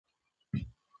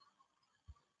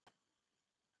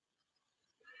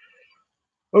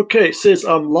Okay, it says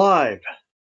I'm live.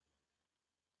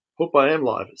 Hope I am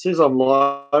live. It says I'm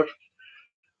live.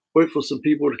 Wait for some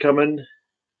people to come in.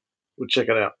 We'll check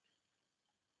it out.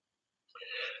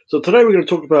 So today we're going to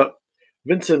talk about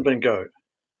Vincent van Gogh.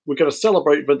 We're going to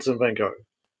celebrate Vincent van Gogh.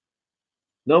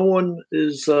 No one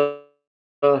is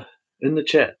in the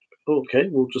chat. Okay,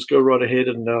 we'll just go right ahead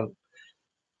and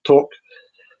talk.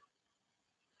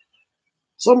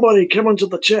 Somebody come into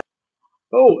the chat.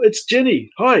 Oh, it's Jenny.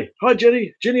 Hi,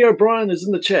 Jenny. Jenny O'Brien is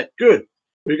in the chat. Good.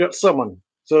 We got someone.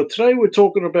 So today we're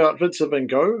talking about Vincent van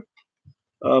Gogh,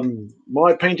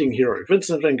 my painting hero,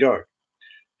 Vincent van Gogh.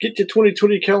 Get your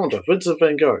 2020 calendar, Vincent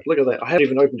van Gogh. Look at that. I haven't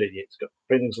even opened it yet. It's got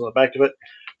paintings on the back of it.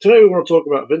 Today we want to talk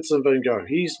about Vincent van Gogh.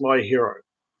 He's my hero.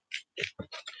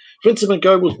 Vincent van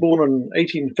Gogh was born in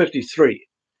 1853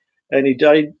 and he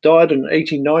died in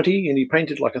 1890, and he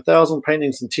painted like 1,000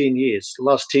 paintings in 10 years, the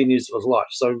last 10 years of his life.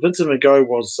 So Vincent van Gogh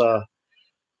was,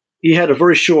 he had a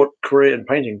very short career in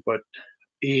painting, but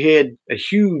he had a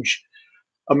huge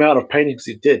amount of paintings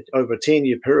he did over a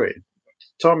 10-year period.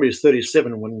 Time he was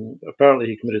 37 when apparently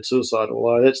he committed suicide,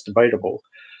 although that's debatable.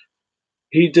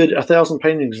 He did 1,000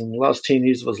 paintings in the last 10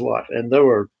 years of his life, and they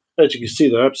were, as you can see,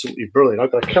 they're absolutely brilliant.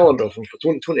 I've got a calendar of them for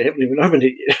 2020. I haven't even opened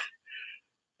it yet.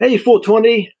 Hey,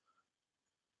 420.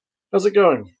 How's it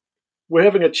going? We're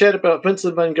having a chat about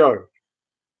Vincent van Gogh.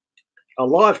 A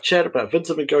live chat about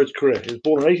Vincent van Gogh's career. He was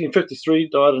born in 1853,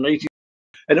 died in 18...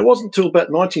 And it wasn't until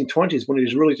about 1920s when he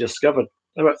was really discovered,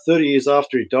 about 30 years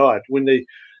after he died, when they...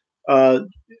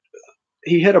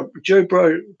 he had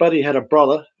Buddy had a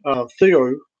brother,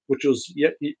 Theo, which was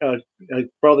a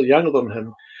brother younger than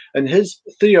him, and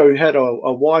Theo had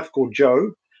a wife called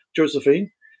Josephine,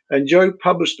 and Joe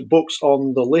published books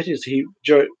on the letters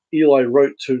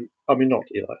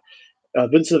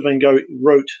Vincent van Gogh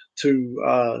wrote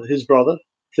to his brother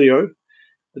Theo.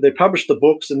 They published the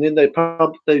books, and then they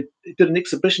did an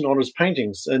exhibition on his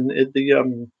paintings and at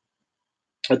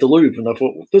the Louvre, and I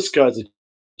thought, well, this guy's a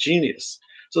genius.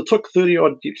 So it took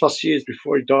 30-odd plus years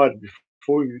before he died,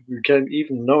 before he became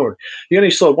even known. He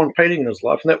only sold one painting in his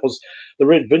life, and that was the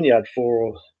Red Vineyard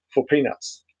for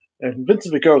peanuts. And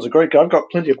Vincent van Gogh is a great guy. I've got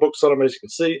plenty of books on him, as you can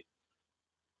see.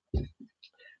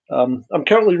 I'm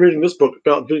currently reading this book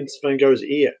about Vincent van Gogh's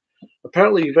ear.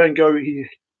 Apparently, Van Gogh, he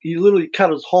literally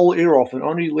cut his whole ear off and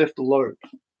only left the lobe.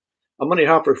 I'm only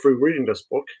halfway through reading this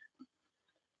book.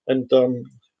 And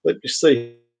let me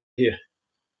see here.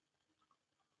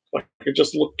 I could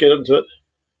just get into it.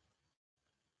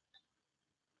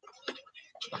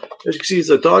 As you can see, there's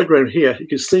a diagram here. You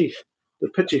can see the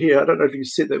picture here. I don't know if you can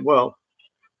see that well.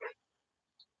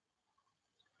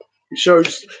 It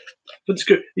shows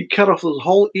he cut off his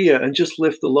whole ear and just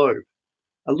left the lobe.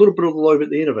 A little bit of the lobe at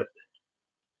the end of it.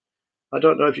 I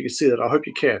don't know if you can see that. I hope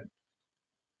you can.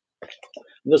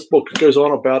 And this book goes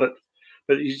on about it,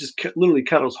 but he just literally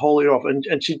cut his whole ear off.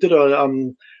 And she did a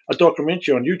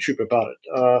documentary on YouTube about it.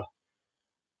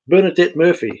 Bernadette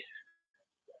Murphy.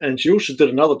 And she also did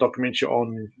another documentary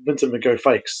on Vincent van Gogh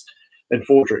fakes and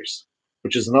forgeries,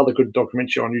 which is another good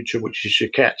documentary on YouTube, which you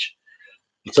should catch.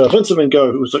 So Vincent van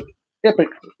Gogh, who was an epic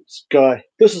guy.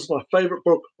 This is my favorite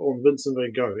book on Vincent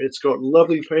van Gogh. It's got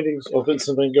lovely paintings of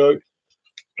Vincent van Gogh.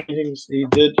 Paintings he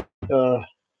did.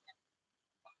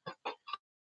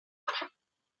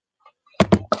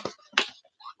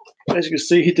 As you can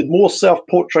see, he did more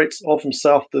self-portraits of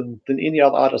himself than any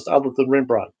other artist other than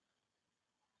Rembrandt.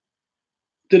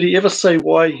 Did he ever say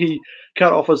why he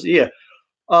cut off his ear?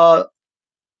 I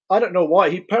don't know why.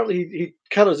 He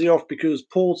cut his ear off because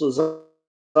Paul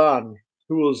Cézanne,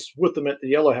 who was with him at the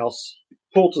Yellow House,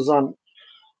 Paul Cézanne,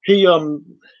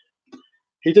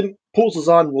 Paul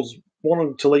Cézanne was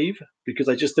wanting to leave because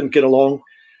they just didn't get along,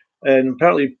 and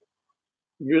apparently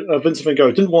Vincent van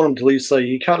Gogh didn't want him to leave, so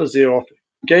he cut his ear off,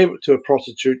 gave it to a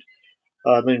prostitute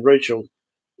named Rachel,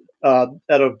 out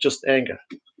of just anger.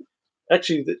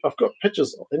 Actually, I've got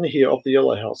pictures in here of the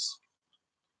Yellow House.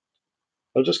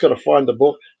 I've just got to find the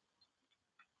book.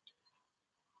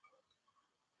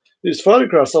 There's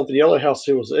photographs of the Yellow House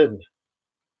he was in.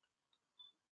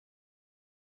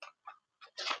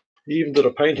 He even did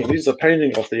a painting. This is a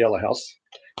painting of the Yellow House.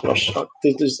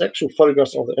 There's actual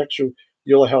photographs of the actual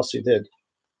Yellow House he did.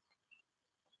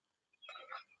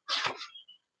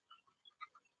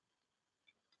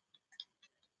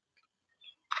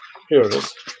 Here it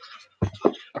is.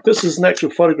 This is an actual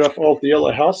photograph of the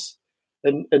Yellow House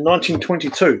in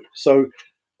 1922. So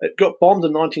it got bombed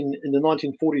in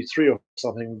 1943 or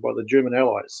something by the German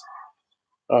Allies.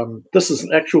 This is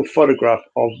an actual photograph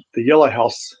of the Yellow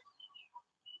House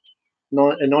in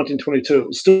 1922. It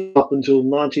was still up until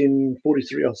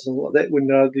 1943 or something like that when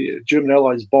the German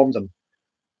Allies bombed them.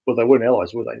 Well, they weren't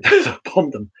allies, were they? They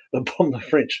bombed them. They bombed the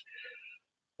French.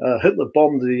 Hitler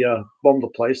bombed the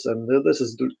place, and this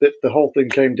is the whole thing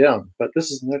came down. But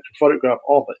this is an actual photograph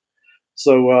of it.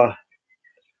 So a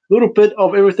little bit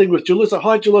of everything with Julissa.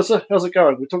 Hi, Julissa. How's it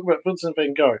going? We're talking about Vincent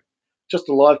van Gogh. Just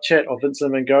a live chat of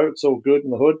Vincent van Gogh. It's all good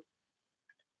in the hood.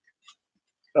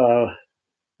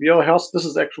 Yellow House. This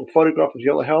is the actual photograph of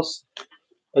Yellow House.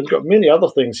 I've got many other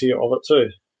things here of it too.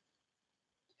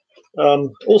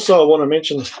 Also, I want to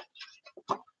mention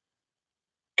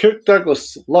Kirk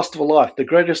Douglas, Lust of a Life, the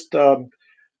greatest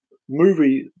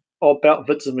movie about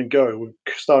Vincent van Gogh,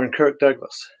 starring Kirk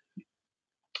Douglas.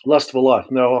 Lust of a Life.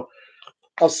 Now,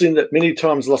 I've seen that many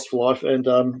times, Lust of a Life, and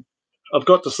I've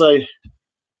got to say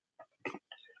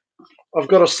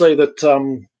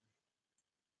that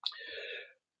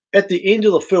at the end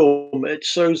of the film, it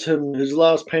shows him, his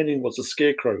last painting was the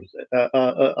scarecrows,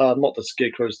 not the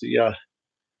scarecrows, the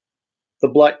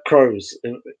black crows.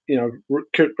 And, you know,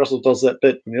 Kurt Russell does that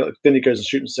bit, and then he goes and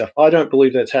shoots himself. I don't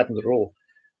believe that's happened at all.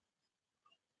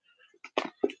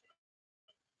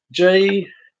 Jay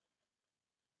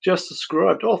just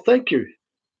subscribed. Oh, thank you.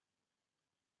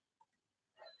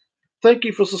 Thank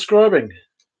you for subscribing.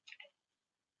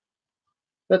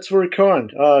 That's very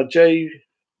kind. Jay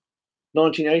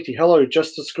 1980. Hello,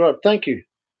 just subscribed. Thank you.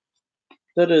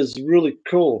 That is really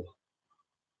cool.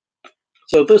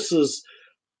 So this is,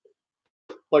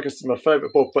 like I said, my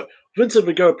favorite book. But Vincent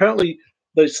van Gogh, apparently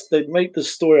they made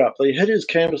this story up. They hid his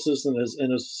canvases and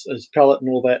his palette and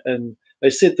all that, and they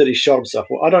said that he shot himself.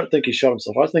 Well, I don't think he shot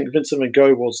himself. I think Vincent van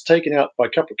Gogh was taken out by a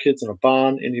couple of kids in a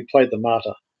barn, and he played the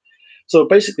martyr. So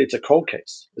basically, it's a cold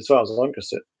case, as far as I'm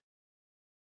concerned.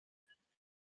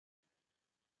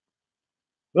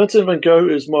 Vincent van Gogh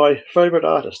is my favorite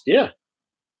artist. Yeah.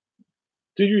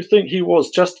 Do you think he was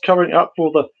just covering up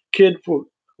for the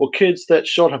kids that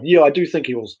shot him? Yeah, I do think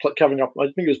he was covering up. I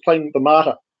think he was playing the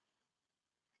martyr.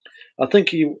 I think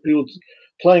he was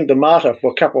playing the martyr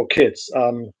for a couple of kids.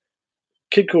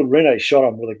 Kid called Rene shot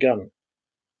him with a gun.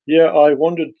 Yeah, I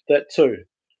wondered that too.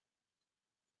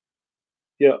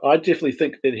 Yeah, I definitely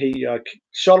think that he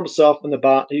shot himself in the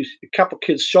barn. A couple of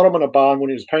kids shot him in a barn when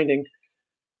he was painting,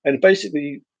 and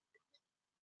basically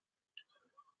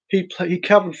he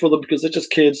covered for them because they're just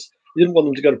kids. He didn't want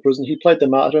them to go to prison. He played the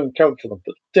martyr and covered for them.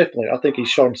 But definitely, I think he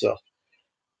shot himself.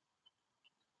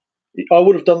 I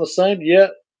would have done the same. Yeah.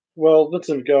 Well,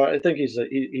 Vincent van Gogh, I think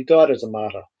he died as a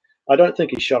martyr. I don't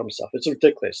think he shot himself. It's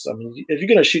ridiculous. I mean, if you're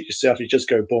going to shoot yourself, you just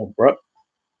go boom, right?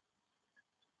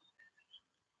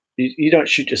 You don't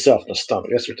shoot yourself in the stomach.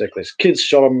 That's ridiculous. Kids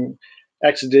shot him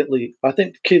accidentally. I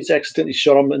think the kids accidentally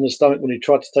shot him in the stomach when he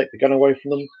tried to take the gun away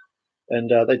from them. And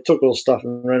they took all the stuff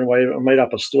and ran away and made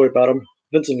up a story about him.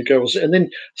 Vincent van Gogh was, and then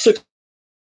 6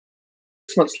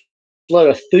 months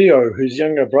later, Theo, his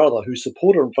younger brother, who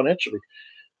supported him financially,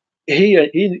 he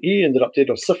ended up dead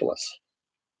of syphilis,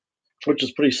 which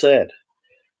is pretty sad.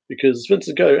 Because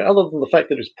Vincent van Gogh, other than the fact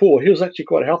that he was poor, he was actually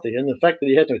quite healthy, and the fact that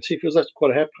he had no teeth, he was actually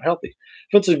quite healthy.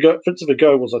 Vincent van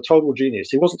Gogh was a total genius.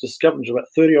 He wasn't discovered until about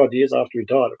 30 odd years after he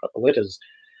died about the letters,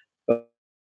 but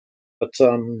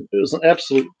it was an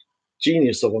absolute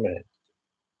genius of a man.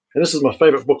 And this is my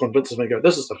favorite book on Vincent van Gogh.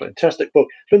 This is a fantastic book.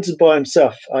 Vincent by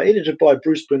himself, edited by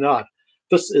Bruce Bernard.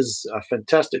 This is a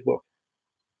fantastic book.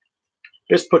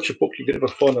 Best picture book you could ever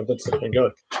find on Vincent van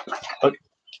Gogh.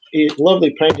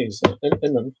 Lovely paintings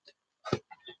in them.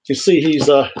 You see he's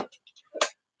The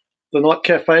Night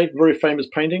Cafe, very famous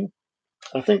painting.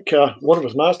 I think one of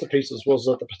his masterpieces was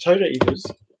The Potato Eaters.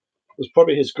 It was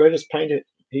probably his greatest painting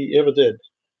he ever did.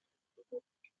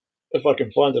 If I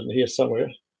can find it in here somewhere.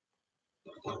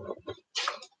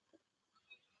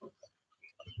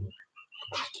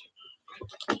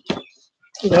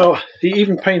 No, he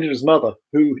even painted his mother,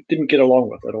 who didn't get along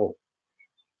with at all.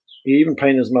 He even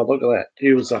painted his mother. Look at that.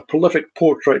 He was a prolific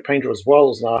portrait painter as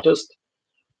well as an artist.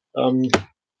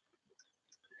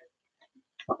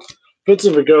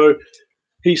 Vincent van Gogh,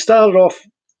 he started off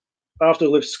after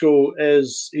he left school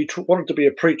as he wanted to be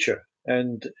a preacher,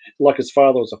 and like his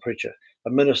father was a preacher, a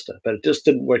minister, but it just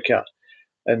didn't work out.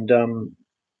 And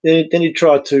then he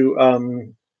tried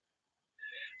to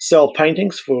sell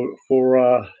paintings for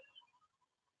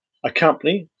a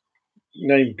company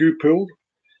named Goupil,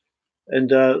 and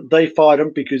they fired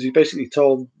him because he basically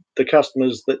told the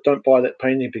customers that don't buy that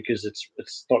painting because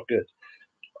it's not good.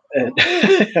 And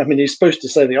I mean, he's supposed to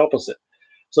say the opposite.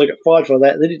 So he got fired for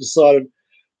that. Then he decided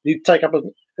he'd take up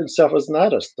himself as an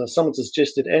artist. Someone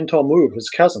suggested Anton Mauve, his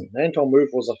cousin. Anton Mauve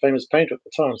was a famous painter at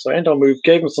the time. So Anton Mauve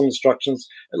gave him some instructions.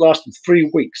 It lasted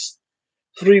 3 weeks.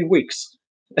 3 weeks.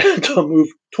 Anton Mauve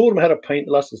taught him how to paint.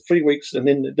 It lasted 3 weeks, and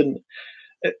then it didn't.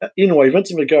 anyway,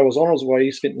 Vincent van Gogh was on his way.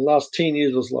 He spent the last 10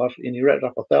 years of his life, and he wrapped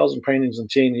up 1,000 paintings in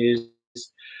 10 years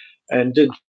and did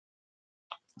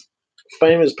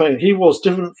famous painting. He was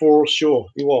different for sure.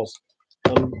 He was.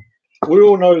 We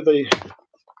all know the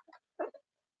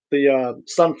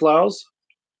sunflowers,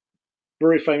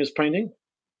 very famous painting.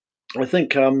 I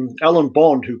think Alan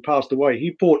Bond, who passed away,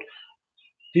 he bought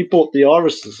the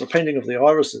irises, a painting of the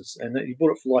irises, and he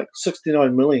bought it for like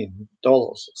 $69 million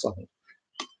or something.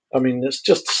 I mean, it's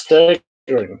just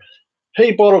staggering.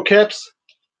 Hey, bottle caps,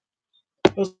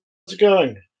 how's it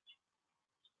going?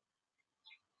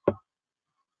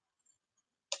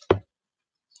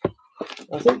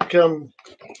 I think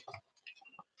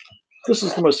this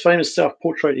is the most famous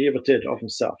self-portrait he ever did of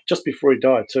himself, just before he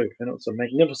died too, and it was a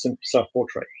magnificent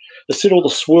self-portrait. They said all the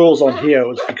swirls on here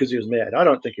was because he was mad. I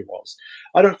don't think he was.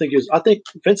 I don't think he was. I think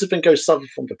Vincent van Gogh suffered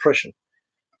from depression.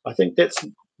 I think that's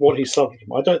what he suffered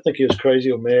from. I don't think he was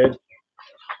crazy or mad.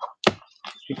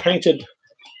 He painted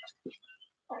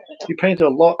a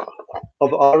lot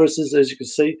of irises, as you can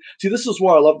see. See, this is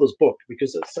why I love this book,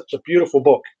 because it's such a beautiful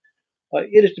book.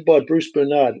 Edited by Bruce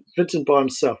Bernard, Vincent by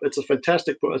himself. It's a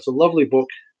fantastic book. It's a lovely book,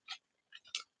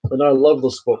 and I love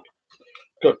this book.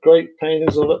 Got great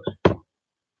paintings of it.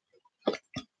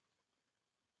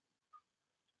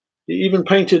 He even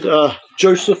painted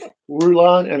Joseph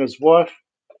Rouland and his wife.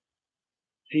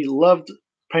 He loved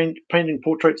painting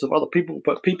portraits of other people,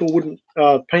 but people wouldn't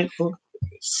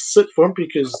sit for him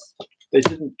because they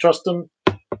didn't trust him.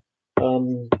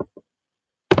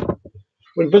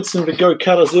 When Vincent van Gogh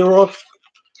cut his ear off,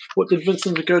 what did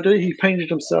Vincent van Gogh do? He painted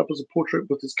himself as a portrait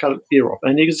with his cut ear off.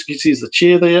 And as you can see, there's a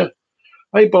chair there.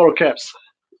 Hey, bottle caps.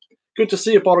 Good to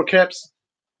see you, bottle caps.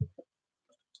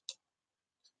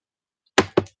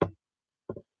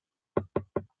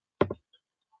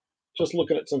 Just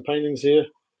looking at some paintings here.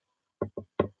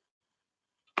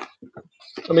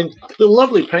 I mean, they're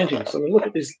lovely paintings. I mean, look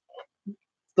at these.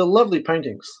 They're lovely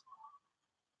paintings.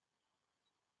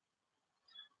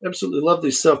 Absolutely love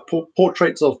these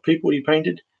self-portraits of people he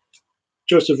painted.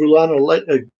 Joseph Rouland,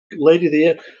 a lady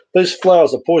there. Those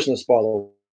flowers are poisonous, by the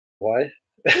way.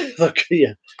 Look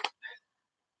here.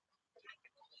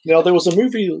 Now, there was a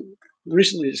movie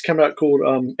recently that's come out called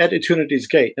At Eternity's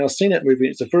Gate. Now, I've seen that movie.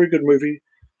 It's a very good movie,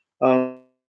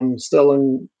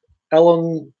 starring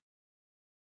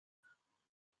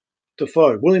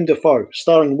William Dafoe,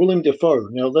 starring William Dafoe.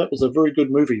 Now, that was a very good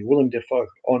movie, William Dafoe,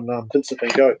 on Vincent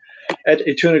van Gogh, At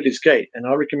Eternity's Gate, and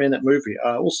I recommend that movie.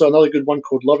 Also, another good one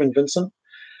called Loving Vincent,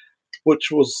 which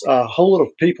was a whole lot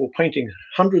of people painting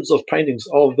hundreds of paintings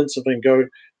of Vincent van Gogh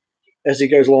as he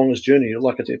goes along his journey,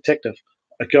 like a detective.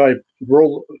 A guy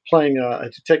playing a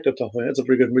detective type thing. That's a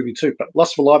very good movie too. But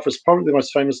Lust for Life is probably the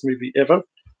most famous movie ever.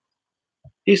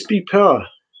 SP Power,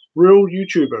 real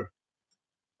YouTuber.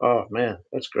 Oh man,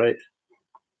 that's great.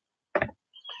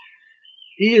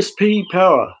 ESP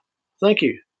Power, thank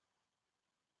you.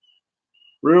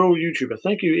 Real YouTuber,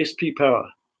 thank you, SP Power.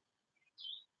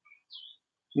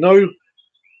 No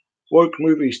woke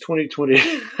movies 2020.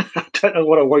 I don't know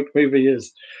what a woke movie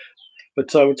is,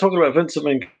 but we're talking about Vincent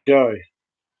van Gogh.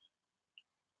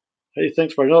 Hey,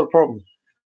 thanks, bro. Not a problem.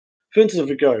 Vincent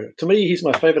van Gogh. To me, he's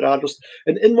my favorite artist.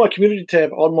 And in my community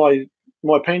tab on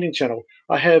my painting channel,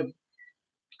 I have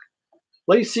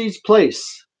Lacey's Place.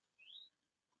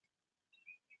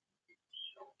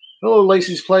 Hello,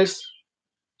 Lacey's Place.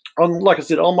 Like I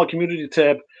said, on my community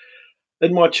tab,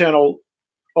 in my channel,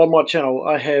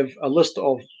 I have a list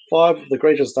of 5 of the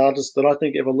greatest artists that I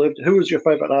think ever lived. Who is your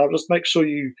favorite artist? Make sure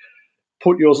you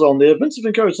put yours on there. Vincent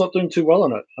van Gogh is not doing too well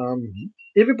in it.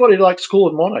 Everybody likes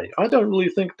Claude Monet. I don't really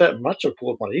think that much of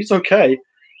Claude Monet. He's okay.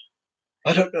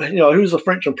 I don't know, who's a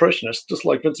French impressionist, just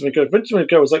like Vincent van Gogh. Vincent van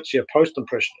Gogh was actually a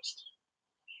post-impressionist.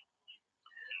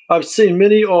 I've seen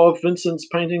many of Vincent's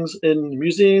paintings in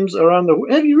museums around the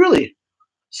world. Have you really?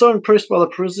 So impressed by the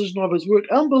precision of his work.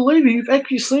 Unbelievable, you've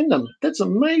actually seen them. That's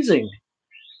amazing.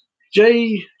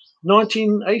 J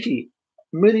 1980.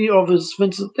 Many of his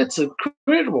Vincent, that's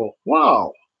incredible.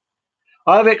 Wow.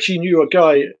 I've actually knew a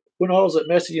guy when I was at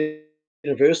Massey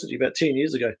University about 10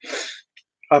 years ago.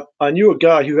 I knew a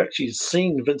guy who actually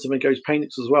seen Vincent van Gogh's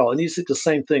paintings as well, and he said the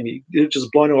same thing. He was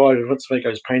just blown away with Vincent van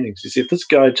Gogh's paintings. He said, this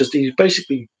guy he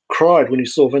basically cried when he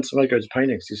saw Vincent van Gogh's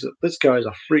paintings. He said, this guy is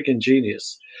a freaking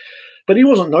genius. But he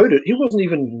wasn't noted. He wasn't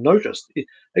even noticed.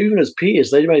 Even his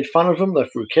peers, they made fun of him. They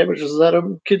threw cabbages at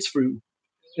him. Kids threw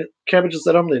cabbages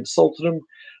at him. They insulted him.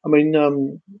 I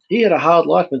mean, he had a hard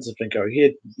life, Vincent van Gogh. He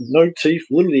had no teeth,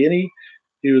 literally any.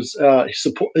 He was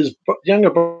his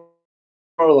younger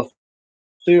brother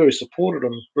Theo supported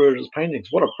him through his paintings.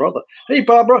 What a brother! Hey,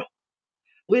 Barbara,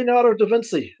 Leonardo da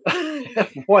Vinci.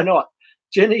 Why not?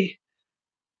 Jenny.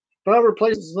 Barbara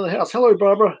places in the house. Hello,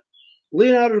 Barbara.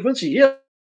 Leonardo da Vinci. Yeah,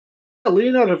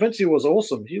 Leonardo da Vinci was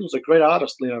awesome. He was a great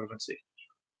artist, Leonardo da Vinci.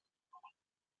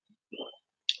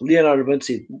 Leonardo da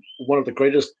Vinci, one of the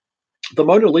greatest. The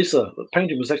Mona Lisa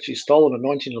painting was actually stolen in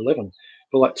 1911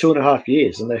 for like 2.5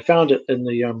 years, and they found it in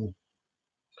the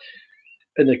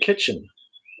kitchen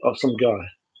of some guy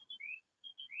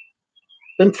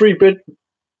in free bed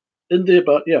in there.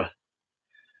 But yeah,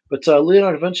 but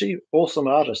Leonardo da Vinci, awesome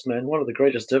artist, man, one of the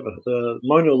greatest ever. The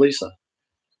Mona Lisa,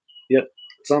 yeah,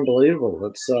 it's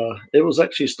unbelievable. It was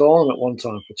actually stolen at one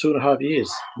time for 2.5 years,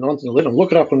 1911.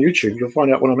 Look it up on YouTube, you'll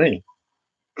find out what I mean.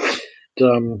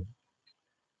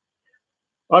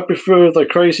 I prefer the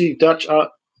crazy Dutch art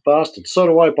bastard. So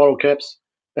do I, bottle caps.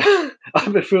 I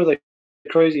prefer the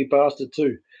crazy bastard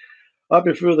too. I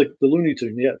prefer the Looney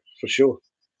Tune, yeah, for sure.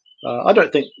 I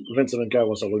don't think Vincent van Gogh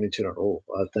was a Looney Tune at all.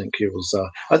 I think he was.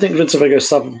 I think Vincent van Gogh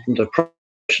suffered from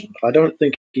depression. I don't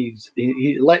think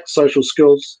he lacked social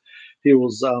skills. He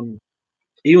was an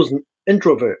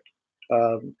introvert,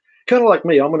 kind of like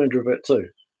me. I'm an introvert too.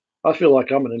 I feel like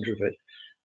I'm an introvert.